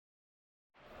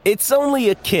It's only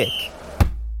a kick,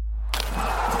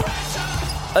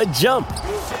 a jump,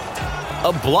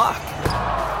 a block.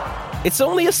 It's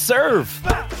only a serve.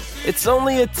 It's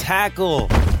only a tackle,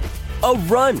 a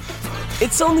run.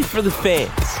 It's only for the fans.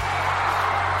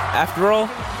 After all,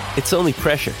 it's only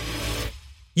pressure.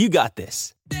 You got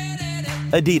this.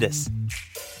 Adidas.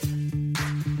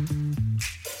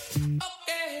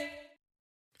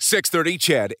 630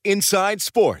 CHED Inside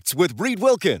Sports with Reed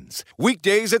Wilkins.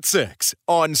 Weekdays at 6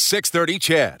 on 630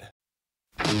 CHED.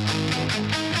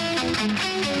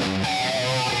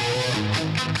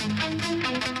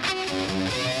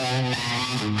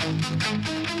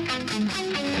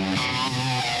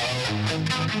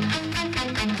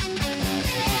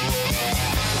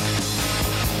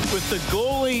 With the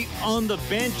goalie on the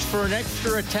bench for an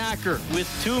extra attacker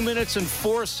with 2 minutes and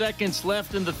 4 seconds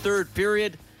left in the third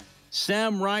period,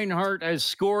 Sam Reinhart has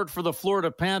scored for the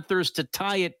Florida Panthers to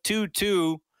tie it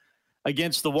 2-2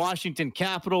 against the Washington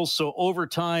Capitals. So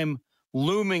overtime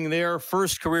looming there.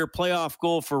 First career playoff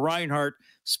goal for Reinhart.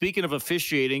 Speaking of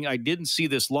officiating, I didn't see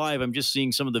this live. I'm just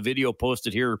seeing some of the video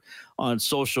posted here on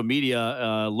social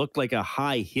media. Looked like a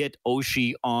high hit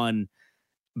Oshie on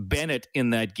Bennett in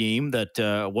that game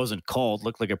that wasn't called.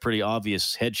 Looked like a pretty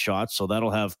obvious headshot, so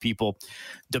that'll have people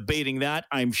debating that.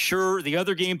 I'm sure the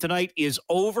other game tonight is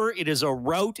over. It is a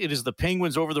rout. It is the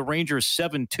Penguins over the Rangers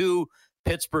 7-2.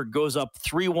 Pittsburgh goes up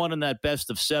 3-1 in that best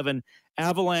of 7.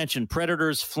 Avalanche and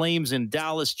Predators, Flames in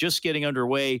Dallas just getting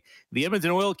underway. The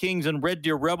Edmonton Oil Kings and Red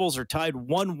Deer Rebels are tied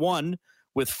 1-1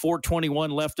 with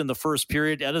 4:21 left in the first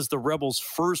period. That is the Rebels'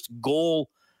 first goal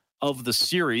of the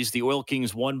series. The Oil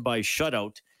Kings won by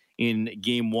shutout in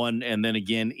game 1 and then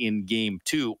again in game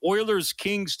 2. Oilers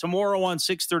Kings tomorrow on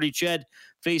 6:30 CHED.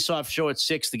 Face-off show at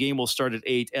 6. The game will start at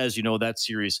 8. As you know, that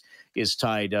series is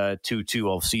tied 2-2.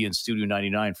 I'll see you in Studio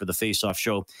 99 for the face-off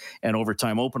show and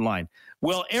overtime open line.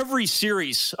 Well, every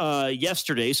series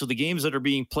yesterday, so the games that are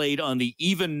being played on the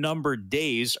even-numbered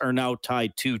days are now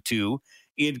tied 2-2,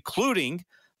 including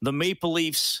the Maple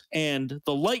Leafs and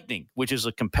the Lightning, which is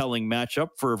a compelling matchup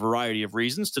for a variety of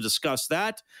reasons. To discuss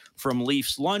that, from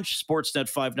Leafs Lunch, Sportsnet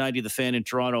 590, The Fan in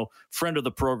Toronto, friend of the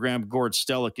program, Gord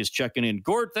Stellick, is checking in.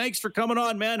 Gord, thanks for coming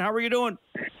on, man. How are you doing?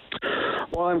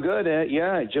 Well, I'm good.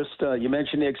 You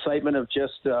mentioned the excitement of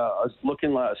just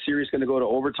looking like a series going to go to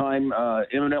overtime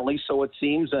imminently, so it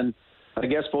seems. And I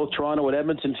guess both Toronto and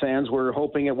Edmonton fans were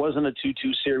hoping it wasn't a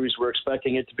 2-2 series. We're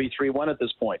expecting it to be 3-1 at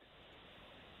this point.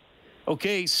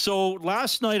 Okay, so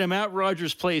last night I'm at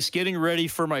Rogers Place getting ready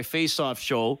for my face-off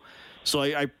show. So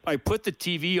I put the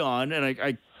TV on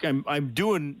and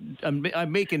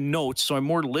I'm making notes. So I'm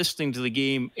more listening to the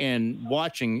game and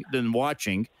watching than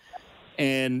watching.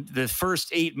 And the first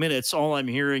 8 minutes, all I'm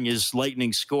hearing is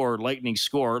lightning score. Like,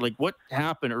 what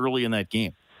happened early in that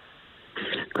game?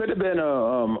 Could have been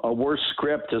a worse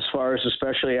script as far as,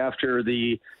 especially after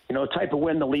the type of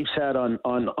win the Leafs had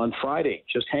on Friday,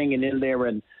 just hanging in there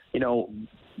and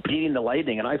beating the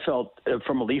Lightning. And I felt,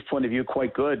 from a Leaf point of view,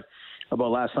 quite good about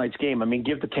last night's game. I mean,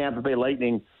 give the Tampa Bay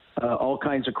Lightning all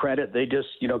kinds of credit. They just,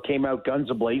 came out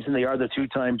guns a-blazing. They are the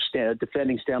two-time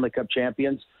defending Stanley Cup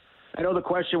champions. I know the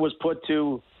question was put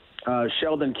to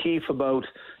Sheldon Keefe about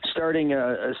starting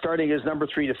his number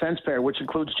 3 defense pair, which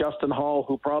includes Justin Hall,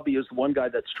 who probably is the one guy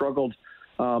that struggled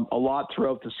a lot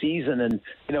throughout the season and,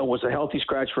 was a healthy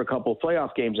scratch for a couple of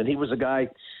playoff games. And he was a guy,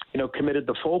 committed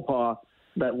the faux pas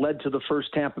that led to the first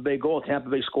Tampa Bay goal. Tampa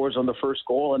Bay scores on the first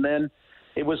goal. And then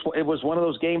it was one of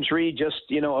those games, Reed, just,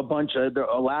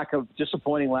 a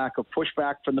disappointing lack of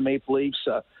pushback from the Maple Leafs,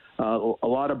 a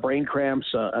lot of brain cramps.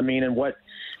 And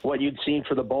what you'd seen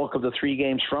for the bulk of the 3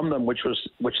 games from them, which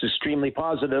is extremely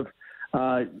positive,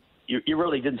 you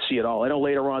really didn't see it all. I know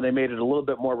later on they made it a little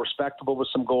bit more respectable with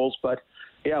some goals, but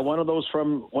yeah, one of those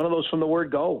from the word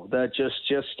go that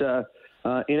just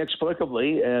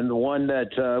inexplicably, and one that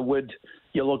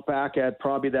you look back at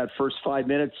probably that first 5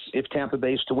 minutes, if Tampa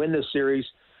Bay is to win this series,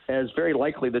 as very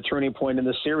likely the turning point in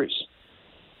this series.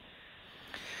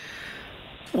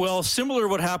 Well, similar to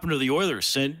what happened to the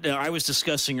Oilers, and I was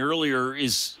discussing earlier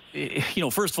is,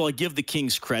 first of all, I give the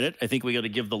Kings credit. I think we got to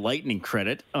give the Lightning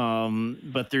credit.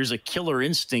 But there's a killer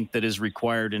instinct that is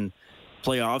required in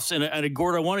playoffs. And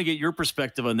Gord, I want to get your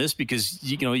perspective on this because,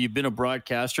 you've been a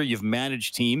broadcaster, you've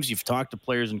managed teams, you've talked to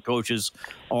players and coaches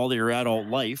all your adult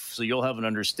life, so you'll have an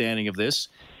understanding of this.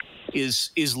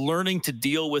 Is learning to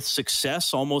deal with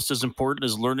success almost as important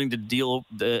as learning to deal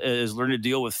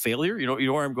with failure? You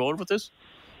know where I'm going with this?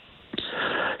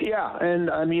 Yeah, and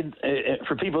I mean,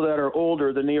 for people that are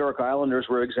older, the New York Islanders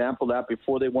were an example of that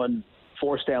before they won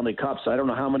 4 Stanley Cups. I don't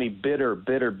know how many bitter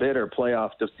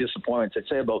playoff disappointments. I'd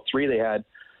say about 3 they had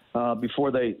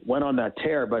before they went on that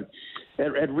tear. But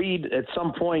at Reed, at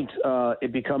some point,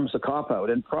 it becomes a cop-out.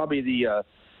 And probably the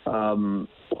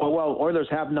Oilers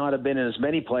have not been in as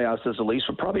many playoffs as the Leafs,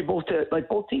 but probably both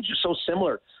teams are so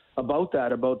similar about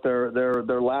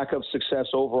their lack of success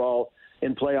overall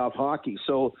in playoff hockey.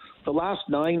 So the last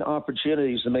 9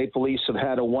 opportunities the Maple Leafs have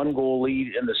had a 1-goal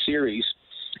lead in the series.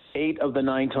 8 of the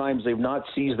 9 times they've not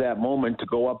seized that moment to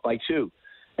go up by 2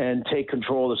 and take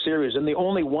control of the series. And the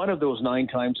only one of those 9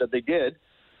 times that they did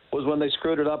was when they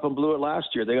screwed it up and blew it last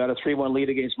year. They got a 3-1 lead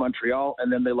against Montreal,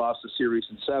 and then they lost the series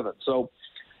in 7. So,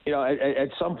 at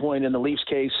some point in the Leafs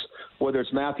case, whether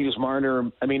it's Matthews,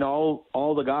 Marner,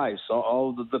 all the guys,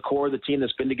 all the core of the team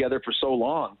that's been together for so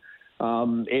long,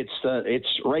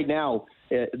 it's right now,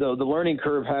 the learning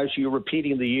curve has you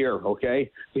repeating the year, okay,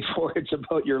 before it's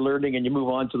about your learning and you move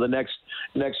on to the next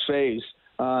phase.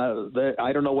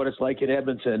 I don't know what it's like in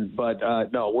Edmonton, but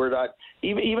no, we're not.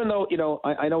 Even though,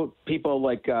 I know people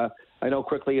like I know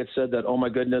quickly it said that, oh my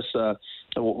goodness,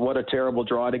 what a terrible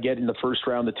draw to get in the first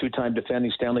round, the 2-time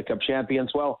defending Stanley Cup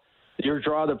champions. Well, your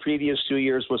draw the previous 2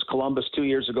 years was Columbus 2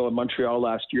 years ago and Montreal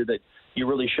last year, that you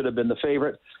really should have been the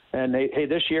favorite. And hey,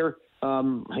 this year,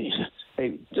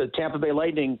 the Tampa Bay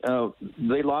Lightning,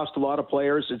 they lost a lot of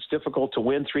players. It's difficult to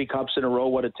win 3 cups in a row,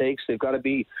 what it takes. They've got to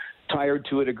be tired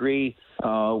to a degree.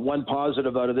 One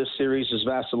positive out of this series is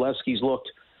Vasilevsky's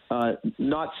looked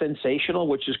not sensational,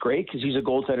 which is great because he's a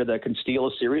goaltender that can steal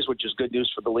a series, which is good news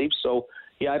for the Leafs. So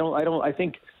yeah, I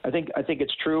think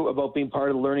it's true about being part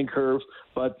of the learning curve,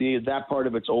 but that part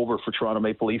of it's over for Toronto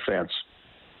Maple Leaf fans.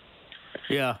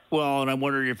 Yeah, well, and I'm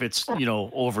wondering if it's,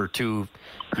 over to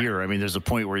here. I mean, there's a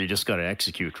point where you just got to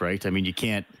execute, right? I mean, you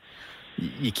can't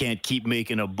keep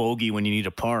making a bogey when you need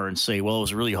a par and say, well, it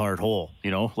was a really hard hole,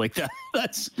 like that.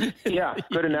 That's good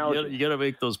analogy. You got to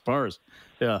make those pars.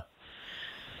 Yeah.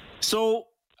 So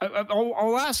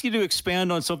I'll ask you to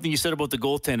expand on something you said about the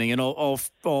goaltending, and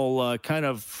I'll kind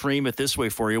of frame it this way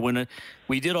for you. When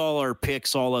we did all our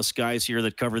picks, all us guys here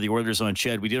that cover the Oilers on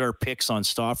Ched, we did our picks on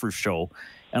Stauffer's show,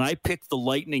 and I picked the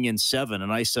Lightning in 7,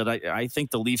 and I said I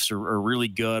think the Leafs are really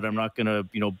good. I'm not going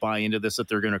to buy into this that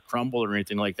they're going to crumble or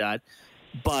anything like that,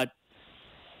 but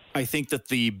I think that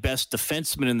the best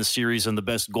defenseman in the series and the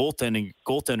best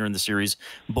goaltender in the series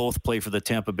both play for the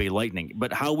Tampa Bay Lightning.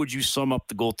 But how would you sum up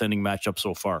the goaltending matchup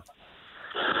so far?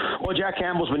 Well, Jack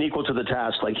Campbell's been equal to the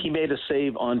task. Like, he made a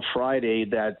save on Friday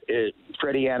that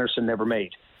Freddie Anderson never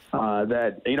made.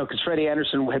 Because Freddie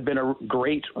Anderson had been a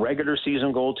great regular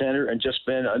season goaltender and just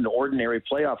been an ordinary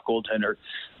playoff goaltender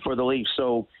for the Leafs.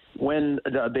 So when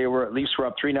Leafs were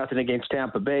up 3-0 against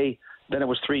Tampa Bay, then it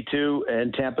was 3-2,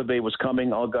 and Tampa Bay was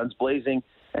coming all guns blazing,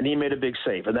 and he made a big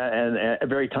save, and a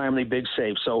very timely big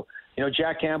save. So,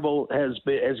 Jack Campbell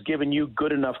has given you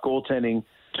good enough goaltending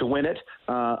to win it.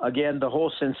 Again, the whole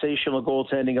sensational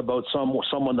goaltending about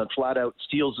someone that flat out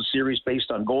steals the series based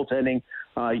on goaltending.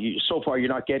 So far, you're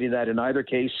not getting that in either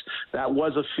case. That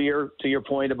was a fear, to your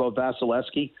point about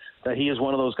Vasilevsky, that he is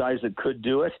one of those guys that could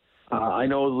do it. I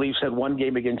know the Leafs had one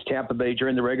game against Tampa Bay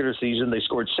during the regular season. They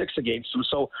scored 6 against them.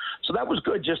 So that was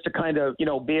good just to kind of,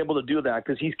 be able to do that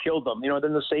because he's killed them. They're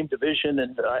in the same division,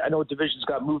 and I know divisions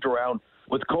got moved around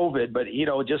with COVID, but,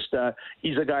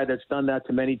 he's a guy that's done that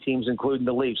to many teams, including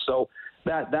the Leafs. So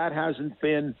that hasn't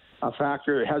been a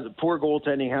factor. Poor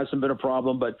goaltending hasn't been a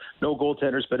problem, but no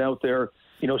goaltender's been out there,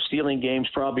 stealing games.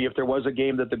 Probably if there was a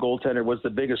game that the goaltender was the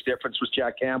biggest difference was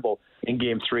Jack Campbell in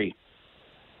Game 3.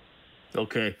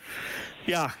 Okay.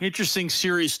 Yeah, interesting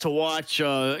series to watch.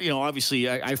 Obviously,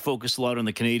 I focus a lot on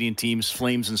the Canadian teams.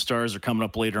 Flames and Stars are coming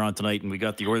up later on tonight, and we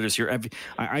got the Oilers here.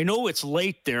 I know it's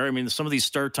late there. I mean, some of these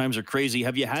start times are crazy.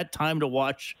 Have you had time to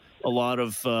watch a lot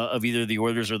of either the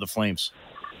Oilers or the Flames?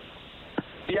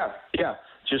 Yeah.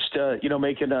 Just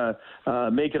making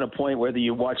a point whether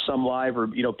you watch some live or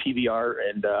PVR,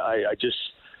 and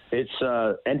it's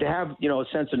and to have a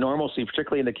sense of normalcy,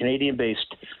 particularly in the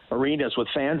Canadian-based arenas with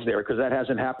fans there, because that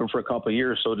hasn't happened for a couple of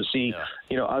years. So to see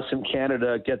us in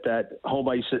Canada get that home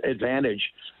ice advantage,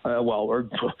 or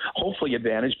hopefully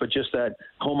advantage, but just that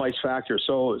home ice factor.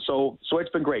 So it's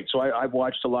been great. So I've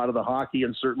watched a lot of the hockey,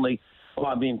 and certainly,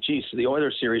 the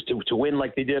Oilers series to win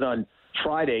like they did on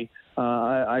Friday.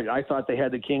 I thought they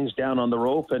had the Kings down on the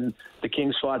rope, and the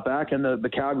Kings fought back. And the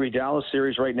Calgary-Dallas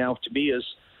series right now, to me, is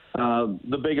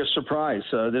the biggest surprise.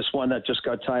 This one that just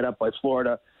got tied up by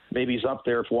Florida, maybe he's up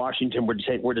there if Washington were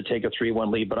to take a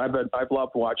 3-1 lead. But I've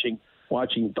loved watching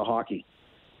the hockey.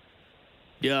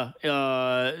 Yeah,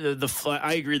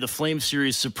 I agree. The Flames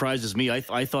series surprises me.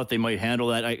 I thought they might handle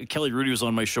that. Kelly Rudy was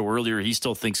on my show earlier. He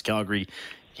still thinks Calgary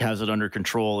has it under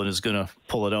control and is going to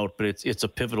pull it out. But it's a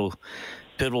pivotal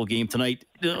pivotal game tonight.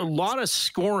 A lot of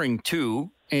scoring, too.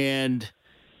 And,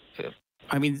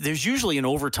 I mean, there's usually an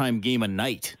overtime game a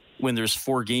night when there's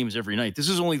 4 games every night. This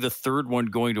is only the third one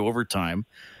going to overtime.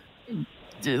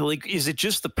 Like, is it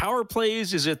just the power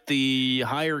plays? Is it the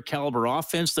higher caliber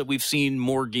offense that we've seen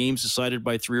more games decided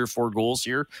by 3 or 4 goals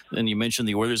here? And you mentioned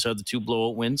the Oilers had the 2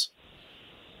 blowout wins.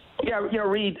 Yeah,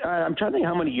 Reed, I'm trying to think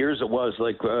how many years it was.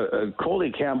 Like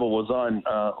Coley Campbell was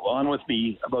on with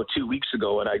me about 2 weeks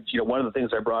ago, and one of the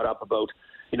things I brought up about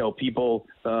people,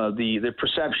 the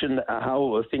perception,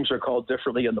 how things are called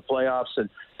differently in the playoffs, and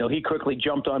he quickly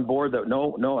jumped on board that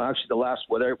no, actually the last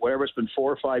whatever it's been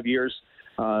 4 or 5 years.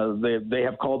 They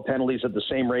have called penalties at the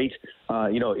same rate,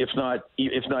 if not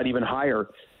even higher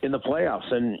in the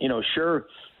playoffs. And sure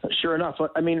enough,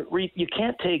 I mean, you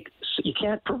can't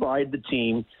provide the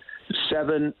team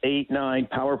 7, 8, 9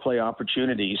 power play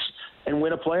opportunities and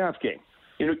win a playoff game.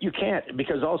 You can't,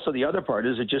 because also the other part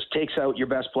is it just takes out your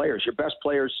best players. Your best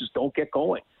players just don't get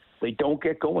going. They don't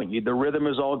get going. The rhythm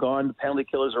is all gone. The penalty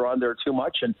killers are on there too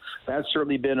much, and that's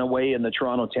certainly been a way in the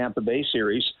Toronto-Tampa Bay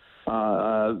series.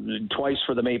 Twice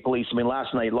for the Maple Leafs. I mean,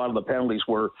 last night, a lot of the penalties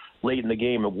were late in the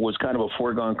game. It was kind of a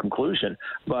foregone conclusion.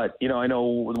 But, I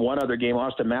know one other game,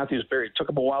 Austin Matthews, it took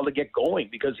him a while to get going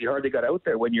because he hardly got out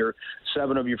there. When you're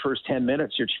 7 of your first 10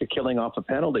 minutes, you're killing off a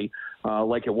penalty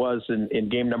like it was in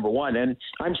game number 1. And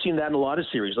I'm seeing that in a lot of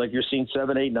series. Like you're seeing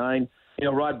 7, 8, 9.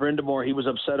 Rod Brindamore, he was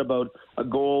upset about a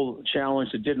goal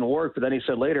challenge that didn't work, but then he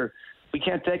said later, we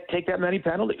can't take that many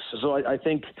penalties. So I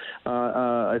think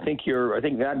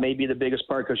that may be the biggest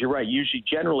part, because you're right. Usually,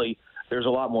 generally, there's a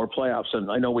lot more playoffs, and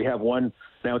I know we have one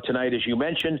now tonight, as you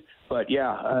mentioned. But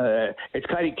yeah, it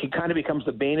kind of becomes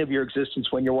the bane of your existence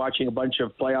when you're watching a bunch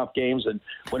of playoff games, and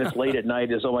when it's late at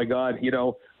night, is oh my God,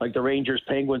 like the Rangers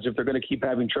Penguins, if they're going to keep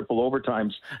having triple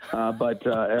overtimes,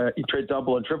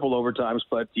 double and triple overtimes.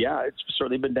 But yeah, it's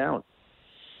certainly been down.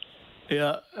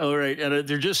 Yeah, all right. And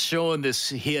they're just showing this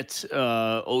hit,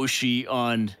 Oshie,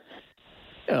 on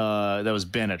that was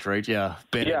Bennett, right? Yeah,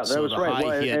 Bennett. Yeah, that was right.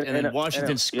 High hit, and then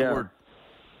Washington scored.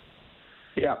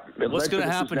 Yeah. What's going to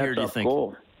happen here, do you think?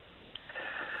 Goal.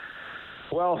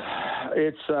 Well,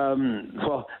 it's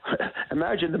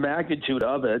imagine the magnitude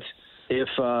of it. If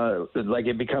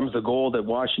it becomes the goal that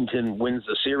Washington wins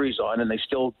the series on, and they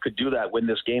still could do that, win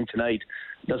this game tonight,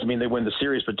 doesn't mean they win the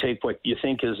series, but take what you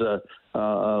think is a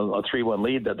 3-1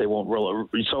 lead that they won't roll.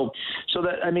 So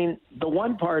that, I mean, the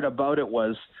one part about it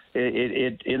was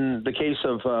it in the case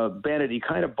of Bennett, he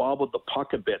kind of bobbled the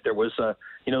puck a bit. There was it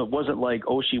wasn't like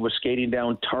Oshie was skating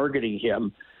down targeting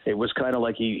him. It was kind of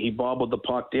like he bobbled the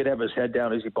puck, did have his head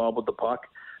down as he bobbled the puck,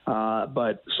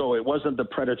 but so it wasn't the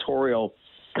predatory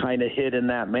kind of hit in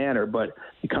that manner, but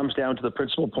it comes down to the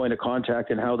principal point of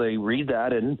contact and how they read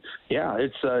that. And yeah,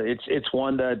 it's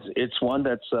one that's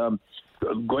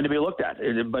going to be looked at.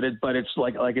 But it's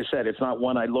like I said, it's not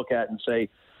one I look at and say,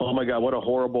 oh my God, what a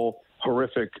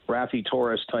horrific Rafi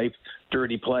Torres type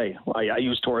dirty play. I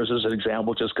use Torres as an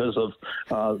example just because of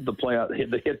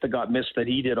the hit that got missed that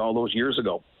he did all those years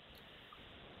ago.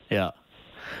 Yeah.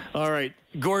 All right,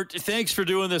 Gort, thanks for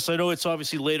doing this. I know it's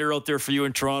obviously later out there for you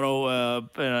in Toronto,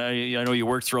 and I know you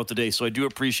work throughout the day, so I do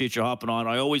appreciate you hopping on.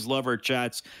 I always love our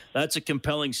chats. That's a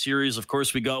compelling series. Of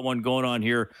course, we got one going on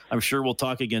here. I'm sure we'll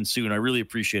talk again soon. I really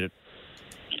appreciate it.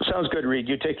 Sounds good, Reed.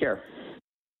 You take care.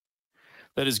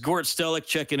 That is Gort Stellick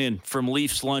checking in from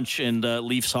Leafs Lunch and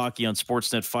Leafs Hockey on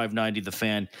Sportsnet 590, The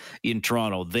Fan in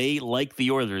Toronto. They, like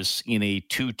the Oilers, in a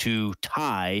 2-2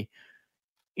 tie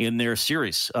in their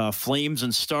series. Flames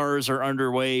and Stars are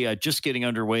underway, just getting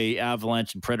underway.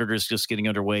 Avalanche and Predators just getting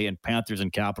underway, and Panthers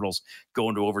and Capitals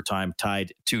going to overtime,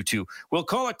 tied 2-2. We'll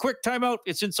call a quick timeout.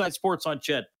 It's Inside Sports on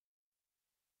Ched.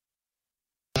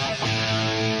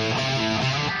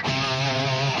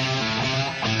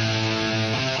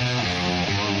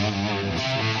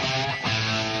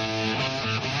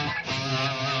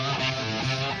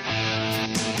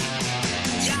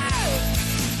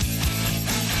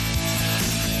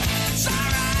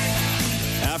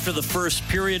 After the first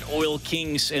period, Oil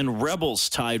Kings and Rebels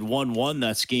tied 1-1.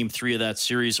 That's game 3 of that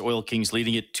series. Oil Kings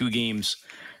leading it 2-0.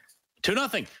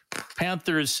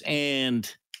 Panthers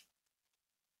and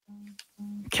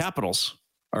Capitals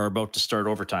are about to start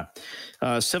overtime.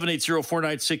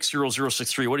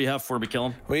 780-496-0063. What do you have for me,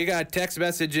 Kellen? We got text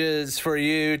messages for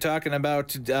you talking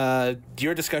about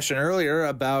your discussion earlier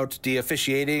about the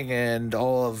officiating and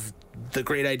all of the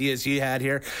great ideas he had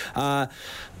here.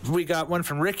 We got one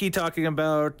from Ricky talking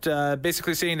about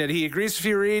basically saying that he agrees with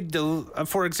you, Reed.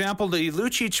 For example, the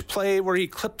Lucic play where he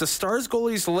clipped the Stars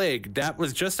goalie's leg, that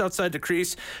was just outside the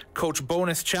crease. Coach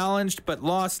Bonus challenged but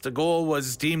lost. The goal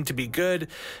was deemed to be good.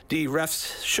 The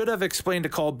refs should have explained the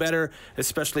call better,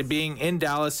 especially being in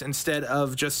Dallas, instead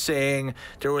of just saying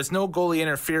there was no goalie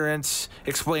interference.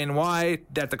 Explain why,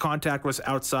 that the contact was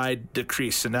outside the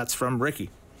crease. And that's from Ricky.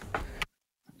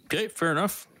 Okay, fair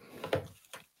enough.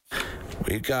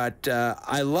 We got,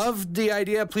 I love the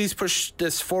idea. Please push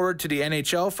this forward to the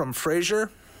NHL from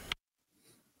Fraser.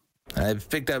 I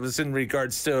think that was in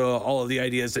regards to all of the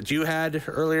ideas that you had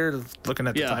earlier, looking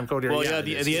at the time code here. Well,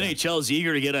 the NHL is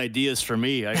eager to get ideas from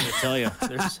me, I can tell you.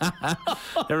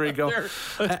 There we go.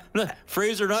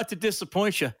 Fraser, not to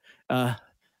disappoint you,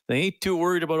 they ain't too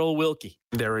worried about old Wilkie.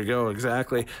 There we go,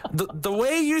 exactly. The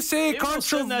way you say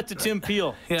send that to Tim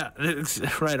Peel. Yeah,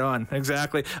 right on,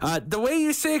 exactly. The way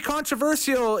you say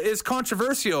controversial is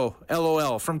controversial,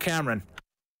 LOL, from Cameron.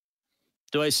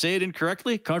 Do I say it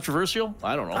incorrectly? Controversial?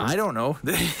 I don't know.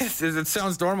 It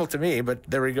sounds normal to me, but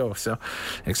there we go. So,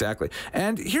 exactly.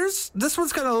 And this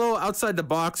one's kind of a little outside the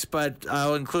box, but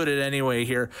I'll include it anyway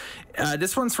here.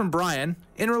 This one's from Brian.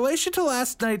 In relation to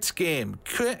last night's game,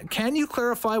 can you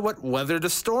clarify what weather the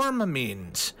storm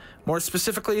means? More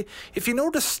specifically, if you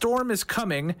know the storm is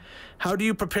coming, how do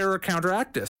you prepare or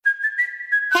counteract this?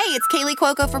 Hey, it's Kaylee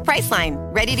Cuoco for Priceline.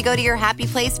 Ready to go to your happy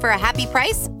place for a happy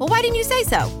price? Well, why didn't you say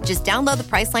so? Just download the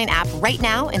Priceline app right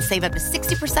now and save up to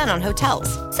 60% on hotels.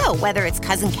 So whether it's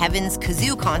Cousin Kevin's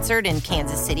Kazoo Concert in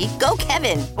Kansas City, go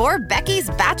Kevin, or Becky's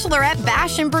Bachelorette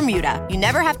Bash in Bermuda, you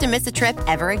never have to miss a trip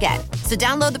ever again. So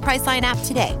download the Priceline app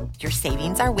today. Your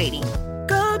savings are waiting.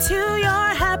 Go to your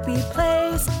happy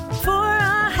place for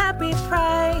a happy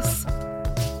price.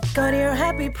 Go to your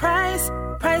happy price,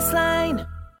 Priceline.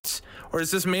 Or is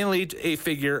this mainly a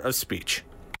figure of speech?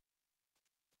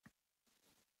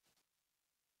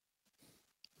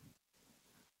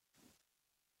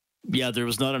 Yeah, there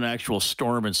was not an actual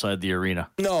storm inside the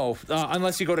arena. No,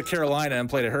 unless you go to Carolina and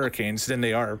play the Hurricanes, then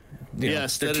they are.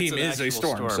 Yes, their team is a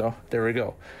storm. So there we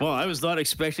go. Well, I was not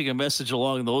expecting a message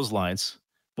along those lines,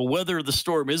 but whether the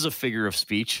storm is a figure of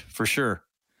speech, for sure.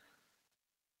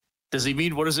 Does he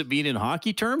mean, what does it mean in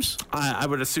hockey terms? I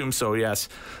would assume so, yes.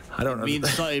 I don't know.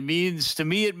 It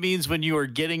means when you are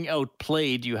getting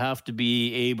outplayed, you have to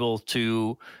be able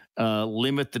to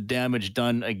limit the damage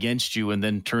done against you and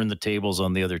then turn the tables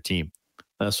on the other team.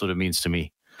 That's what it means to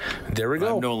me. There we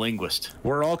go. I'm no linguist.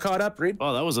 We're all caught up, Reed.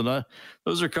 Oh, those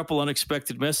are a couple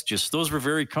unexpected messages. Those were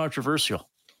very controversial.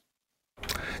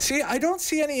 See, I don't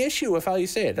see any issue with how you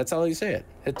say it. That's how you say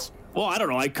it. Well, I don't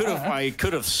know. I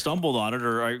could have stumbled on it,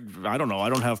 or I don't know. I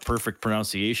don't have perfect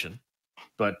pronunciation,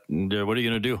 but what are you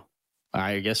going to do?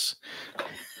 I guess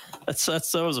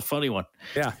that was a funny one.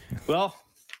 Yeah. Well,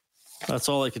 that's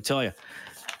all I can tell you.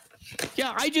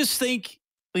 Yeah, I just think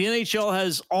the NHL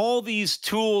has all these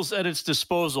tools at its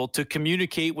disposal to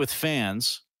communicate with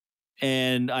fans,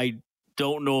 and I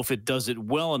don't know if it does it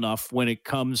well enough when it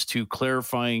comes to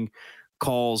clarifying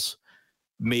calls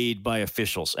made by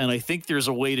officials. And I think there's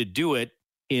a way to do it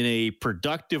in a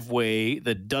productive way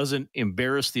that doesn't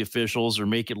embarrass the officials or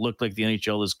make it look like the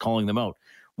NHL is calling them out.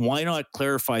 Why not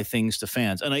clarify things to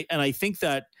fans? And I think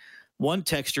that one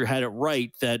texter had it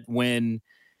right, that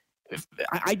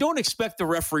I don't expect the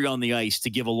referee on the ice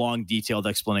to give a long, detailed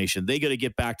explanation. They got to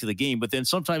get back to the game. But then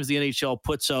sometimes the NHL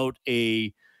puts out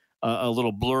a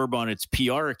little blurb on its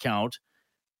PR account.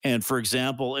 And for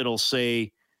example, it'll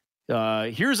say,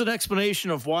 here's an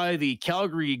explanation of why the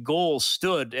Calgary goal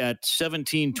stood at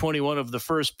 17:21 of the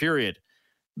first period.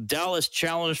 Dallas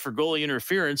challenged for goalie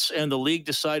interference, and the league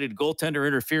decided goaltender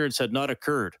interference had not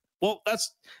occurred. Well,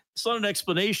 it's not an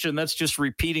explanation. That's just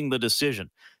repeating the decision.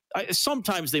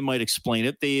 Sometimes they might explain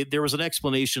it. There was an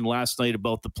explanation last night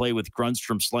about the play with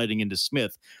Grundstrom sliding into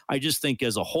Smith. I just think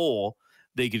as a whole,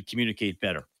 they could communicate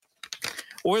better.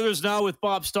 Oilers now with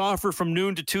Bob Stauffer from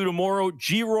noon to 2 tomorrow.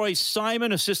 G. Roy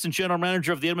Simon, assistant general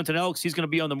manager of the Edmonton Elks. He's going to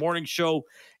be on the morning show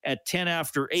at 10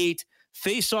 after 8.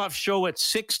 Face-off show at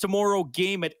 6 tomorrow.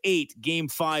 Game at 8. Game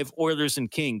 5, Oilers and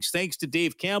Kings. Thanks to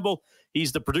Dave Campbell.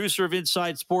 He's the producer of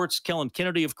Inside Sports. Kellen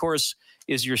Kennedy, of course,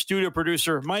 is your studio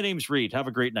producer. My name's Reed. Have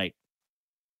a great night.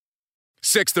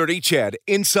 6:30 CHED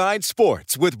Inside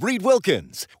Sports with Reed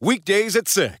Wilkins. Weekdays at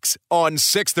 6 on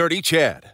 6:30 CHED.